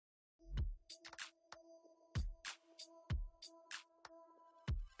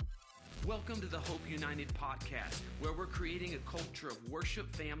Welcome to the Hope United podcast, where we're creating a culture of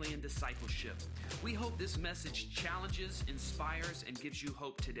worship, family, and discipleship. We hope this message challenges, inspires, and gives you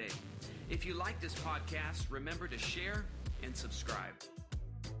hope today. If you like this podcast, remember to share and subscribe.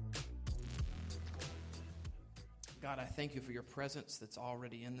 God, I thank you for your presence that's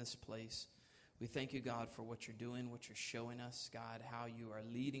already in this place. We thank you, God, for what you're doing, what you're showing us, God, how you are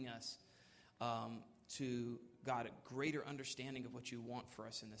leading us to, God, a greater understanding of what you want for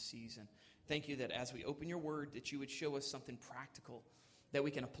us in this season. Thank you that as we open your word, that you would show us something practical that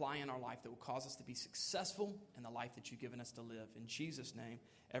we can apply in our life that will cause us to be successful in the life that you've given us to live. In Jesus' name,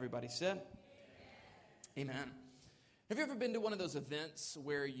 everybody said, Amen. Have you ever been to one of those events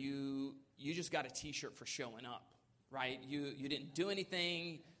where you just got a t-shirt for showing up, right? You didn't do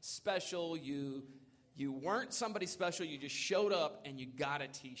anything special, you weren't somebody special, you just showed up and you got a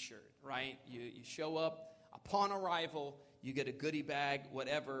t-shirt, right? You show up, upon arrival, you get a goodie bag,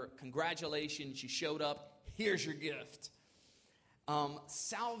 whatever. Congratulations, you showed up. Here's your gift.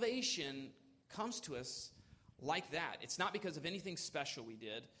 Salvation comes to us like that. It's not because of anything special we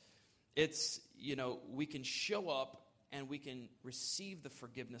did. It's, we can show up and we can receive the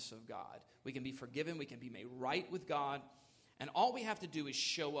forgiveness of God. We can be forgiven. We can be made right with God. And all we have to do is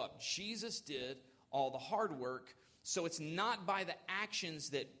show up. Jesus did all the hard work. So it's not by the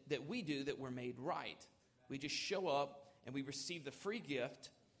actions that we do that we're made right. We just show up and we receive the free gift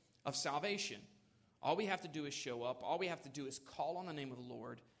of salvation. All we have to do is show up. All we have to do is call on the name of the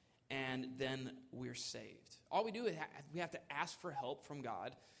Lord, and then we're saved. All we do is we have to ask for help from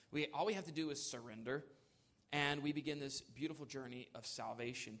God. All we have to do is surrender, and we begin this beautiful journey of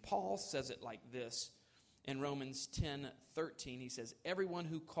salvation. Paul says it like this in Romans 10:13. He says, "Everyone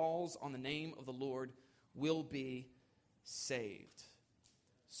who calls on the name of the Lord will be saved."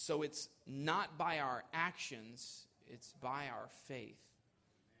 So it's not by our actions, it's by our faith.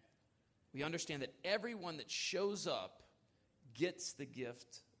 We understand that everyone that shows up gets the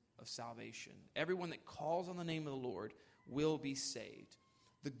gift of salvation. Everyone that calls on the name of the Lord will be saved.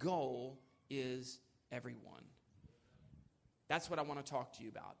 The goal is everyone. That's what I want to talk to you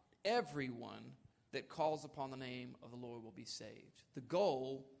about. Everyone that calls upon the name of the Lord will be saved. The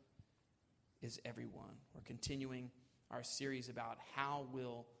goal is everyone. We're continuing our series about how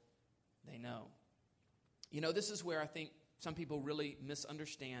will they know. This is where I think some people really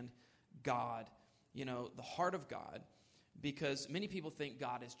misunderstand God, the heart of God, because many people think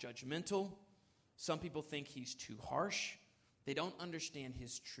God is judgmental. Some people think he's too harsh. They don't understand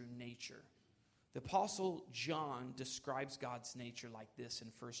his true nature. The Apostle John describes God's nature like this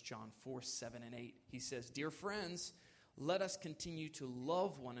in 1 John 4:7-8. He says, "Dear friends, let us continue to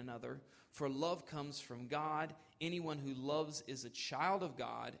love one another, for love comes from God. Anyone who loves is a child of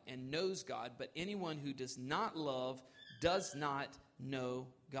God and knows God, but anyone who does not love does not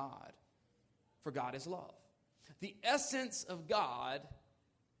know God, for God is love." The essence of God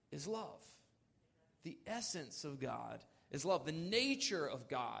is love. The essence of God is love. The nature of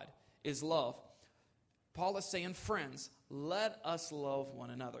God is love. Paul is saying, friends, let us love one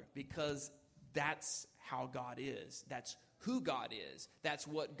another, because that's how God is. That's who God is. That's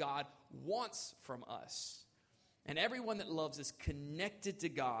what God wants from us. And everyone that loves is connected to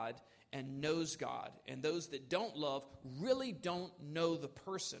God and knows God. And those that don't love really don't know the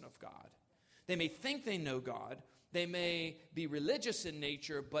person of God. They may think they know God. They may be religious in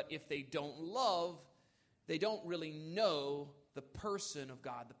nature, but if they don't love, they don't really know the person of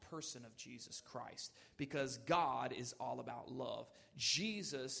God, the person of Jesus Christ, because God is all about love.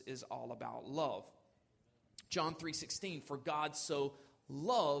 Jesus is all about love. John 3:16, "For God so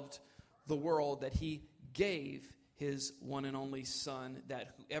loved the world that he gave his one and only Son, that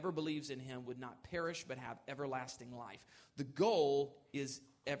whoever believes in him would not perish but have everlasting life." The goal is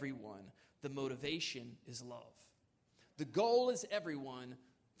everyone. The motivation is love. The goal is everyone.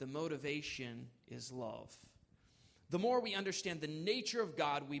 The motivation is love. The more we understand the nature of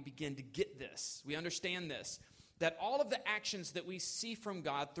God, we begin to get this. We understand this, that all of the actions that we see from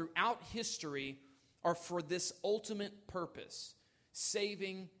God throughout history are for this ultimate purpose: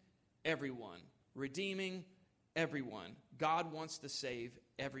 saving everyone, redeeming everyone. God wants to save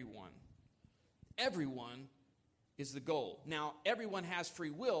everyone. Everyone is the goal. Now, everyone has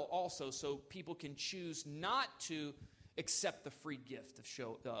free will also, so people can choose not to accept the free gift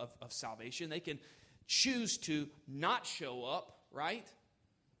of salvation. They can choose to not show up, right?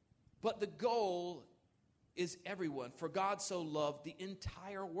 But the goal is everyone. For God so loved the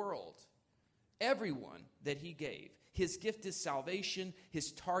entire world, everyone that he gave. His gift is salvation.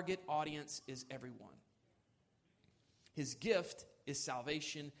 His target audience is everyone. His gift is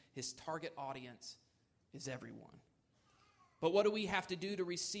salvation. His target audience is everyone. But what do we have to do to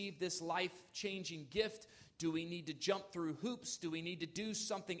receive this life-changing gift? Do we need to jump through hoops? Do we need to do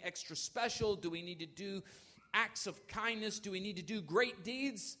something extra special? Do we need to do acts of kindness? Do we need to do great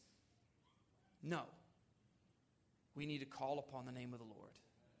deeds? No. We need to call upon the name of the Lord.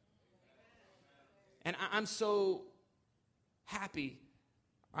 And I'm so happy,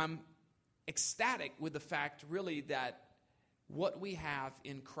 I'm ecstatic with the fact really that what we have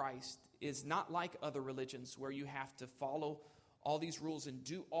in Christ is not like other religions where you have to follow all these rules and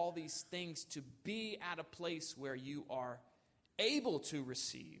do all these things to be at a place where you are able to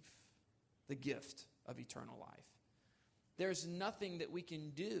receive the gift of eternal life. There's nothing that we can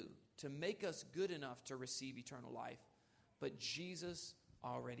do to make us good enough to receive eternal life, but Jesus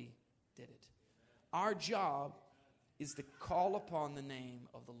already did it. Our job is to call upon the name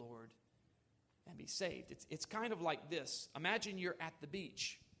of the Lord and be saved. It's kind of like this. Imagine you're at the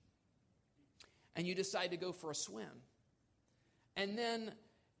beach and you decide to go for a swim. And then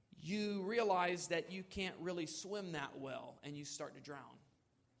you realize that you can't really swim that well and you start to drown.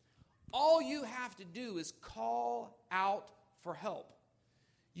 All you have to do is call out for help.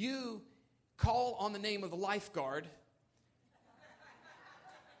 You call on the name of the lifeguard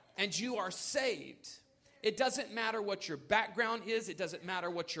and you are saved. It doesn't matter what your background is. It doesn't matter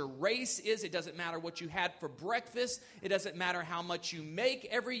what your race is. It doesn't matter what you had for breakfast. It doesn't matter how much you make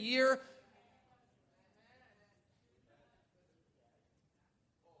every year.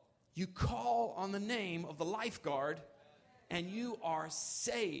 You call on the name of the lifeguard and you are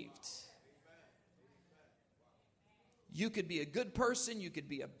saved. You could be a good person. You could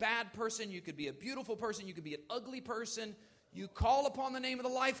be a bad person. You could be a beautiful person. You could be an ugly person. You call upon the name of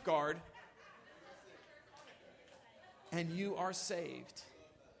the lifeguard and you are saved.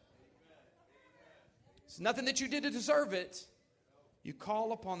 It's nothing that you did to deserve it. You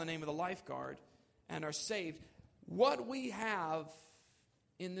call upon the name of the lifeguard and are saved. What we have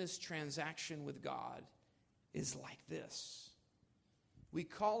in this transaction with God is like this. We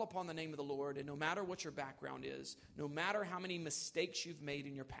call upon the name of the Lord, and no matter what your background is, no matter how many mistakes you've made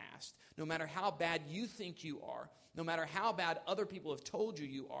in your past, no matter how bad you think you are, no matter how bad other people have told you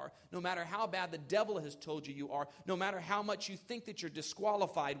you are, no matter how bad the devil has told you you are, no matter how much you think that you're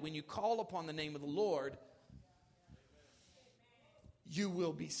disqualified, when you call upon the name of the Lord, you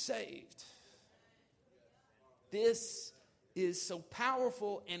will be saved. This is so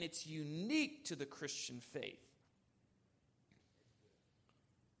powerful, and it's unique to the Christian faith.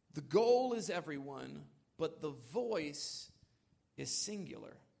 The goal is everyone, but the voice is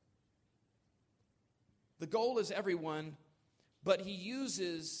singular. The goal is everyone, but he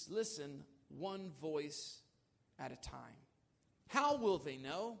uses, listen, one voice at a time. How will they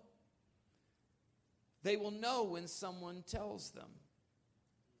know? They will know when someone tells them.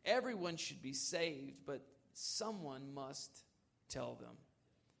 Everyone should be saved, but someone must tell them.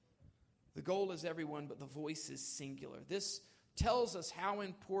 The goal is everyone, but the voice is singular. This tells us how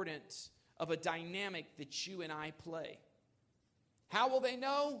important of a dynamic that you and I play. How will they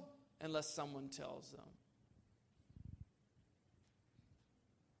know? Unless someone tells them.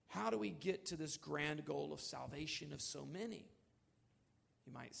 How do we get to this grand goal of salvation of so many?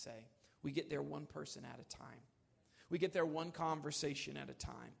 You might say. We get there one person at a time. We get there one conversation at a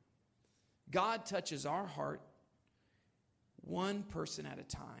time. God touches our heart one person at a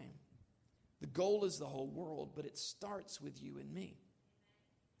time. The goal is the whole world, but it starts with you and me.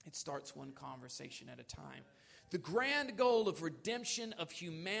 It starts one conversation at a time. The grand goal of redemption of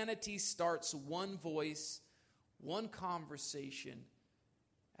humanity starts one voice, one conversation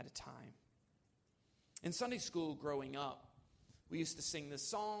at a time. In Sunday school growing up, we used to sing this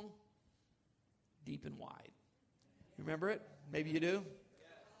song, Deep and Wide. You remember it? Maybe you do.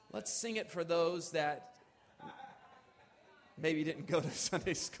 Let's sing it for those that maybe didn't go to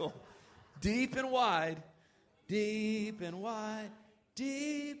Sunday school. Deep and wide, deep and wide,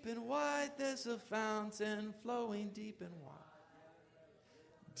 deep and wide, there's a fountain flowing deep and wide.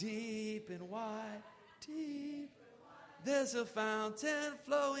 Deep and wide, deep, there's a fountain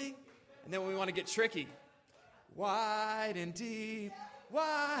flowing. And then we want to get tricky. Wide and deep,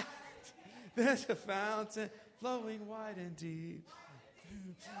 wide, there's a fountain flowing wide and deep.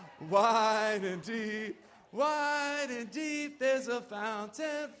 Wide and deep, wide and deep, there's a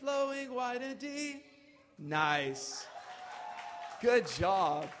fountain flowing wide and deep. Nice. Good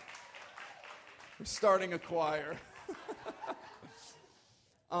job. We're starting a choir.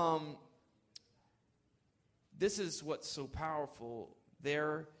 This is what's so powerful.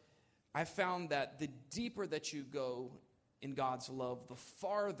 I found that the deeper that you go in God's love, the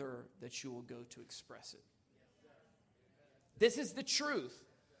farther that you will go to express it. This is the truth.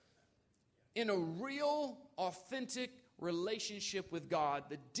 In a real, authentic relationship with God,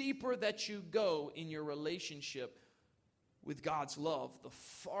 the deeper that you go in your relationship with God's love, the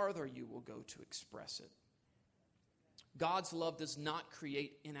farther you will go to express it. God's love does not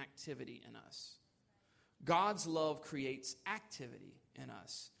create inactivity in us. God's love creates activity in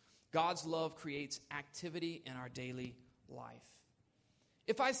us. God's love creates activity in our daily life.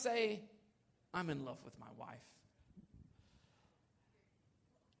 If I say, I'm in love with my wife,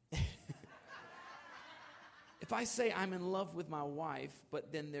 if I say I'm in love with my wife,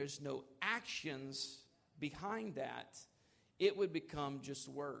 but then there's no actions behind that, it would become just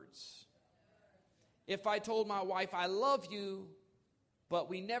words. If I told my wife, I love you, but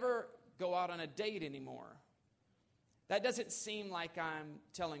we never go out on a date anymore, that doesn't seem like I'm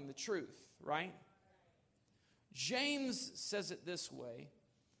telling the truth, right? James says it this way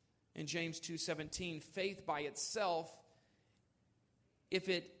in James 2:17, faith by itself, if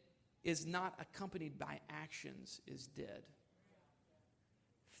it is not accompanied by actions, is dead.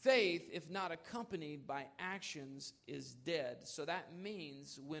 Faith, if not accompanied by actions, is dead. So that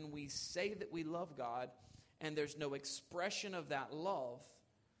means when we say that we love God and there's no expression of that love,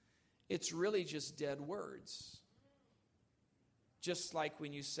 it's really just dead words. Just like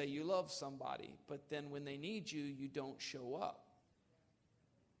when you say you love somebody, but then when they need you, you don't show up.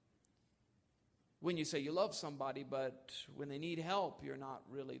 When you say you love somebody, but when they need help, you're not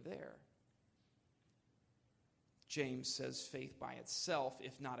really there. James says faith by itself,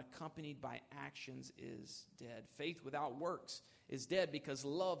 if not accompanied by actions, is dead. Faith without works is dead because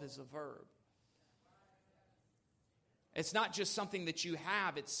love is a verb. It's not just something that you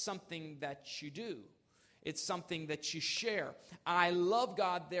have, it's something that you do. It's something that you share. I love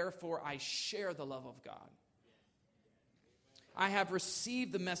God, therefore I share the love of God. I have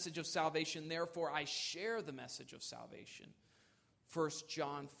received the message of salvation, therefore I share the message of salvation. 1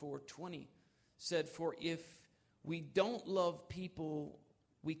 John 4:20 said, for if we don't love people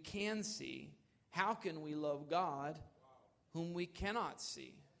we can see, how can we love God whom we cannot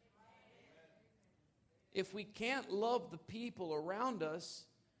see? If we can't love the people around us,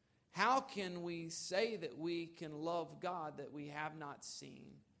 how can we say that we can love God that we have not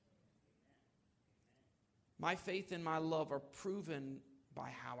seen? My faith and my love are proven by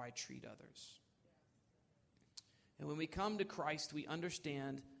how I treat others. And when we come to Christ, we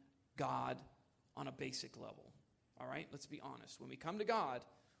understand God on a basic level. All right, let's be honest. When we come to God,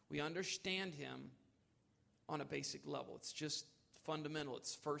 we understand Him on a basic level. It's just fundamental.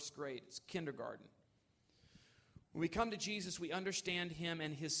 It's first grade. It's kindergarten. When we come to Jesus, we understand Him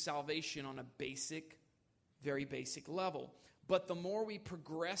and His salvation on a basic, very basic level. But the more we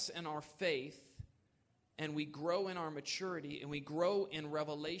progress in our faith and we grow in our maturity and we grow in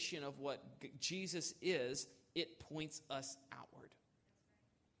revelation of what Jesus is, it points us outward.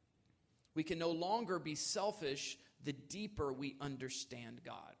 We can no longer be selfish the deeper we understand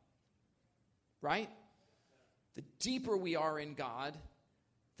God. Right? The deeper we are in God,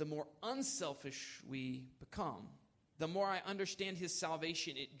 the more unselfish we become. The more I understand His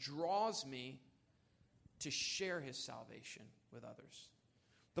salvation, it draws me to share His salvation with others.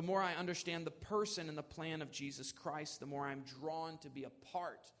 The more I understand the person and the plan of Jesus Christ, the more I'm drawn to be a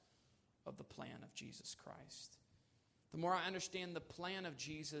part of the plan of Jesus Christ. The more I understand the plan of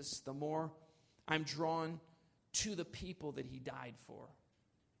Jesus, the more I'm drawn to the people that He died for.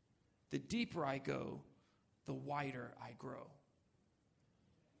 The deeper I go, the wider I grow.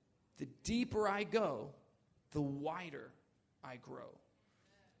 The deeper I go, the wider I grow.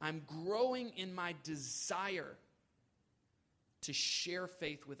 I'm growing in my desire to share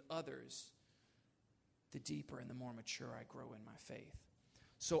faith with others. The deeper and the more mature I grow in my faith.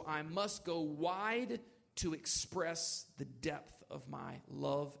 So I must go wide to express the depth of my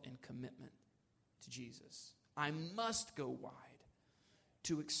love and commitment to Jesus. I must go wide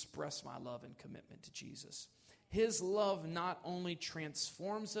to express my love and commitment to Jesus. His love not only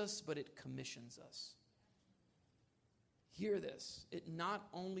transforms us, but it commissions us. Hear this. It not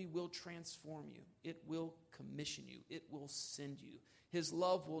only will transform you, it will commission you. It will send you. His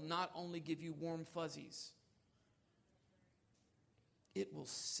love will not only give you warm fuzzies, it will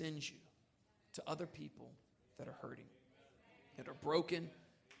send you to other people that are hurting, that are broken,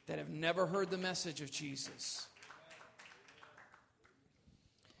 that have never heard the message of Jesus.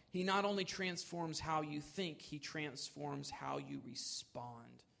 He not only transforms how you think, He transforms how you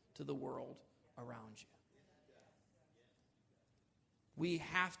respond to the world around you. We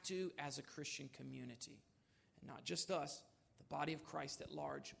have to, as a Christian community, and not just us, the body of Christ at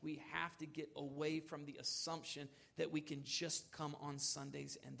large, we have to get away from the assumption that we can just come on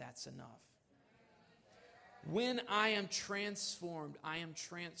Sundays and that's enough. When I am transformed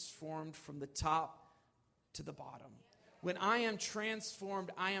from the top to the bottom. When I am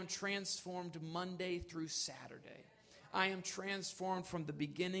transformed Monday through Saturday. I am transformed from the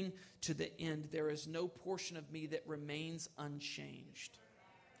beginning to the end. There is no portion of me that remains unchanged.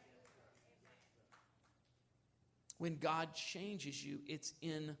 When God changes you, it's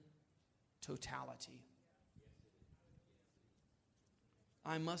in totality.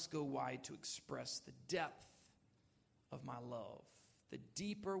 I must go wide to express the depth of my love. The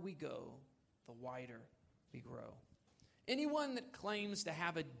deeper we go, the wider we grow. Anyone that claims to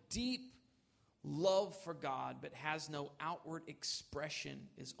have a deep love for God but has no outward expression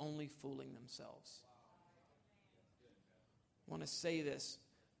is only fooling themselves. I want to say this.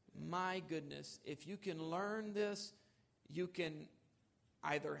 My goodness, if you can learn this, you can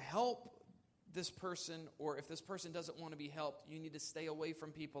either help this person, or if this person doesn't want to be helped, you need to stay away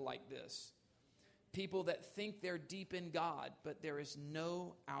from people like this. People that think they're deep in God, but there is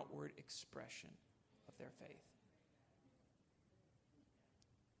no outward expression of their faith.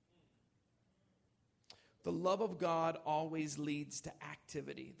 The love of God always leads to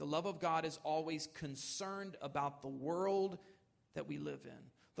activity. The love of God is always concerned about the world that we live in.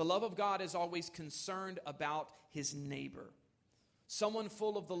 The love of God is always concerned about his neighbor. Someone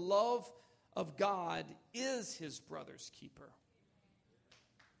full of the love of God is his brother's keeper.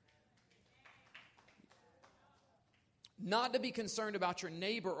 Not to be concerned about your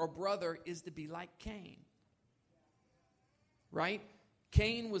neighbor or brother is to be like Cain. Right?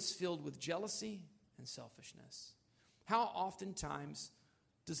 Cain was filled with jealousy and selfishness. How oftentimes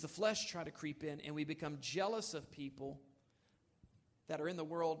does the flesh try to creep in and we become jealous of people that are in the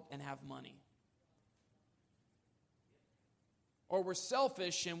world and have money? Or we're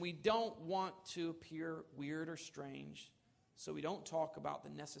selfish and we don't want to appear weird or strange, so we don't talk about the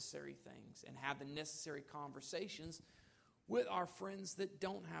necessary things and have the necessary conversations with our friends that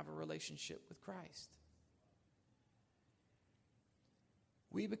don't have a relationship with Christ.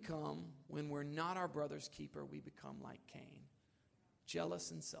 We become, when we're not our brother's keeper, we become like Cain,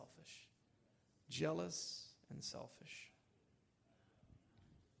 jealous and selfish. Jealous and selfish.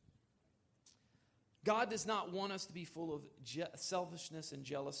 God does not want us to be full of selfishness and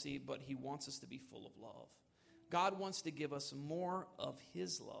jealousy, but he wants us to be full of love. God wants to give us more of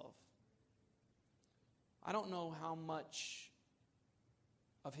his love. I don't know how much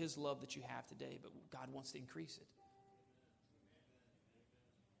of his love that you have today, but God wants to increase it.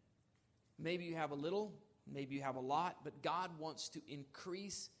 Maybe you have a little, maybe you have a lot, but God wants to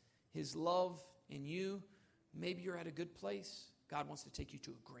increase his love in you. Maybe you're at a good place. God wants to take you to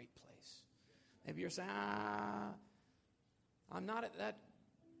a great place. Maybe you're saying, I'm not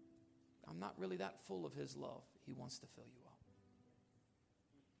really that full of his love. He wants to fill you up.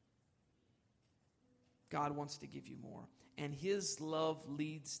 God wants to give you more. And his love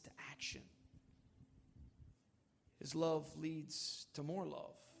leads to action. His love leads to more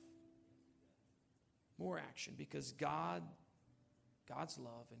love. More action, because God's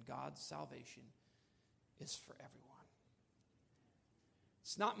love and God's salvation is for everyone.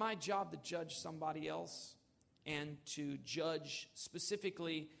 It's not my job to judge somebody else and to judge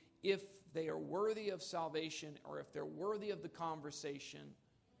specifically if they are worthy of salvation or if they're worthy of the conversation.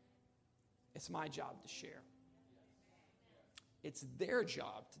 It's my job to share. It's their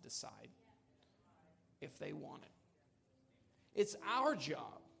job to decide if they want it. It's our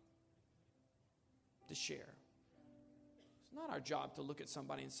job to share. It's not our job to look at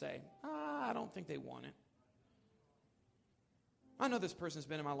somebody and say, I don't think they want it. I know this person's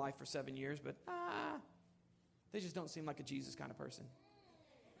been in my life for 7 years, but they just don't seem like a Jesus kind of person.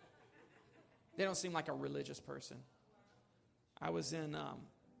 They don't seem like a religious person. I was in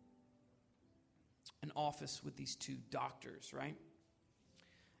an office with these two doctors, right?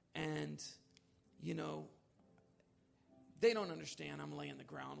 And, they don't understand I'm laying the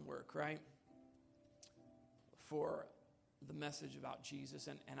groundwork, right, for the message about Jesus.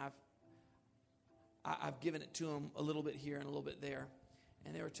 And I've given it to them a little bit here and a little bit there.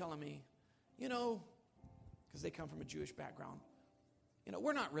 And they were telling me, because they come from a Jewish background,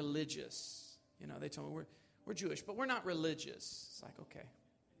 we're not religious. They told me we're Jewish, but we're not religious. It's like, okay.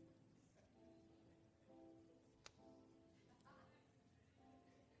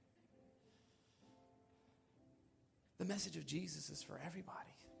 The message of Jesus is for everybody.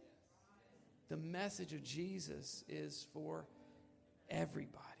 The message of Jesus is for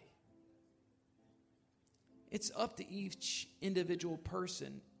everybody. It's up to each individual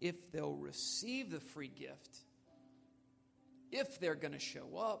person if they'll receive the free gift, if they're going to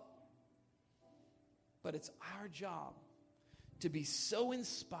show up. But it's our job to be so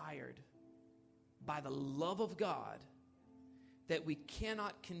inspired by the love of God that we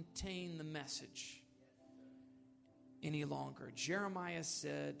cannot contain the message. any longer. Jeremiah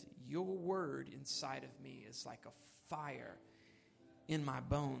said, your word inside of me is like a fire in my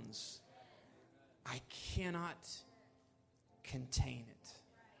bones. I cannot contain it.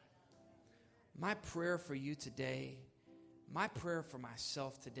 My prayer for you today, my prayer for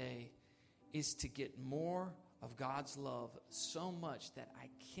myself today, is to get more of God's love so much that I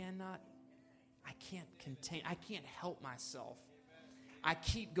can't contain, I can't help myself. I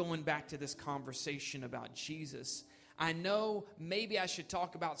keep going back to this conversation about Jesus. I know maybe I should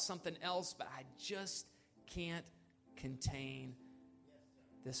talk about something else, but I just can't contain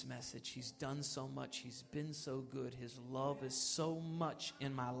this message. He's done so much. He's been so good. His love is so much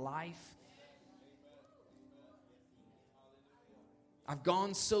in my life. I've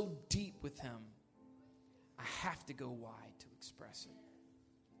gone so deep with him. I have to go wide to express it.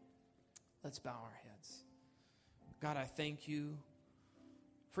 Let's bow our heads. God, I thank you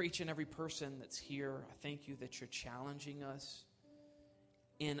for each and every person that's here. I thank you that you're challenging us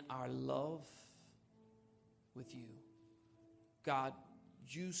in our love with you. God,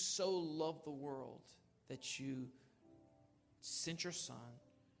 you so love the world that you sent your Son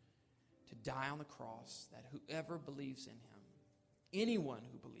to die on the cross, that whoever believes in him, anyone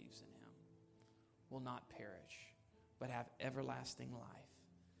who believes in him, will not perish, but have everlasting life.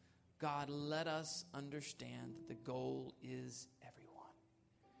 God, let us understand that the goal is everyone.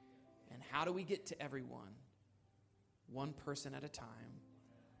 And how do we get to everyone? One person at a time,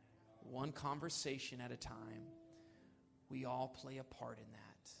 one conversation at a time. We all play a part in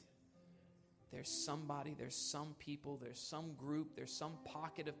that. There's somebody, there's some people, there's some group, there's some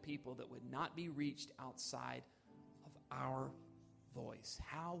pocket of people that would not be reached outside of our voice.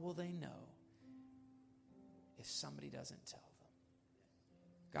 How will they know if somebody doesn't tell them?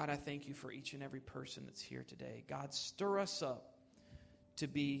 God, I thank you for each and every person that's here today. God, stir us up to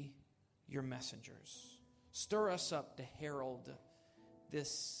be your messengers. Stir us up to herald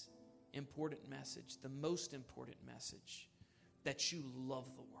this important message, the most important message, that you love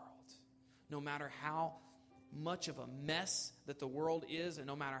the world. No matter how much of a mess that the world is, and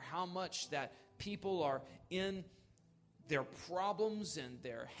no matter how much that people are in their problems and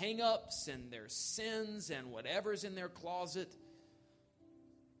their hang-ups and their sins and whatever's in their closet,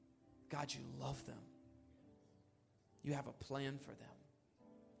 God, you love them. You have a plan for them.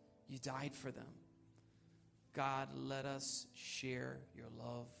 You died for them. God, let us share your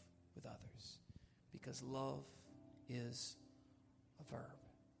love with others, because love is a verb.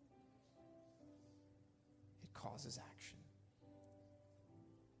 It causes action.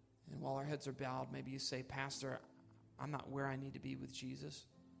 And while our heads are bowed, maybe you say, Pastor, I'm not where I need to be with Jesus.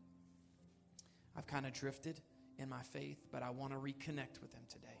 I've kind of drifted in my faith, but I want to reconnect with him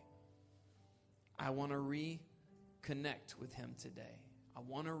today. I want to reconnect with him today. I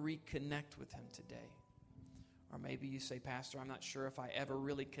want to reconnect with him today. Or maybe you say, Pastor, I'm not sure if I ever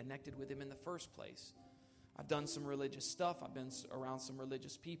really connected with him in the first place. I've done some religious stuff. I've been around some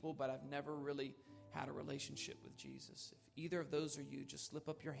religious people, but I've never really had a relationship with Jesus. If either of those are you, just slip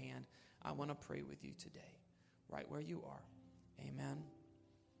up your hand. I want to pray with you today, right where you are. Amen.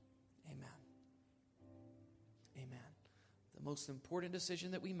 Amen. Amen. The most important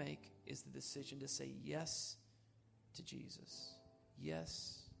decision that we make is the decision to say yes to Jesus.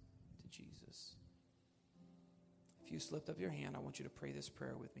 Yes to Jesus. If you slipped up your hand, I want you to pray this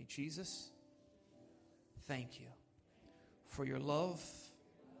prayer with me. Jesus, thank you for your love,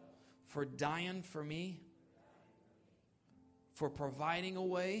 for dying for me, for providing a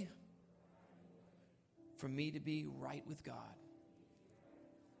way for me to be right with God,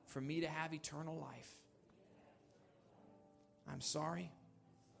 for me to have eternal life. I'm sorry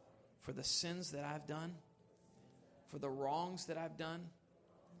for the sins that I've done, for the wrongs that I've done.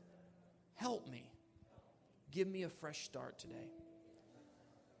 Help me. Give me a fresh start today.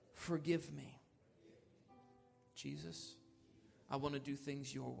 Forgive me. Jesus, I want to do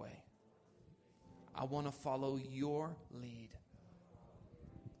things your way. I want to follow your lead.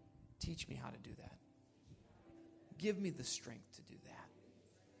 Teach me how to do that. Give me the strength to do that.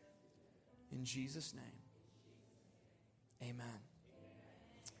 In Jesus' name, amen.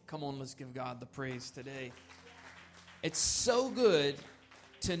 Come on, let's give God the praise today. It's so good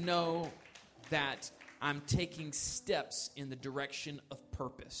to know that I'm taking steps in the direction of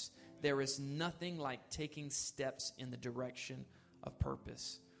purpose. There is nothing like taking steps in the direction of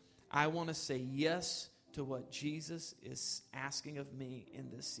purpose. I want to say yes to what Jesus is asking of me in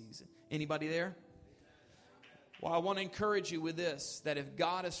this season. Anybody there? Well, I want to encourage you with this, that if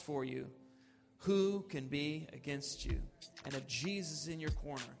God is for you, who can be against you? And if Jesus is in your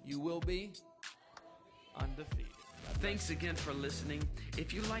corner, you will be undefeated. Thanks again for listening.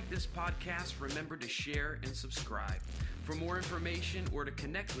 If you like this podcast, remember to share and subscribe. For more information or to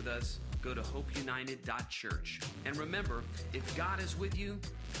connect with us, go to hopeunited.church. And remember, if God is with you,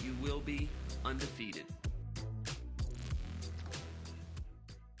 you will be undefeated.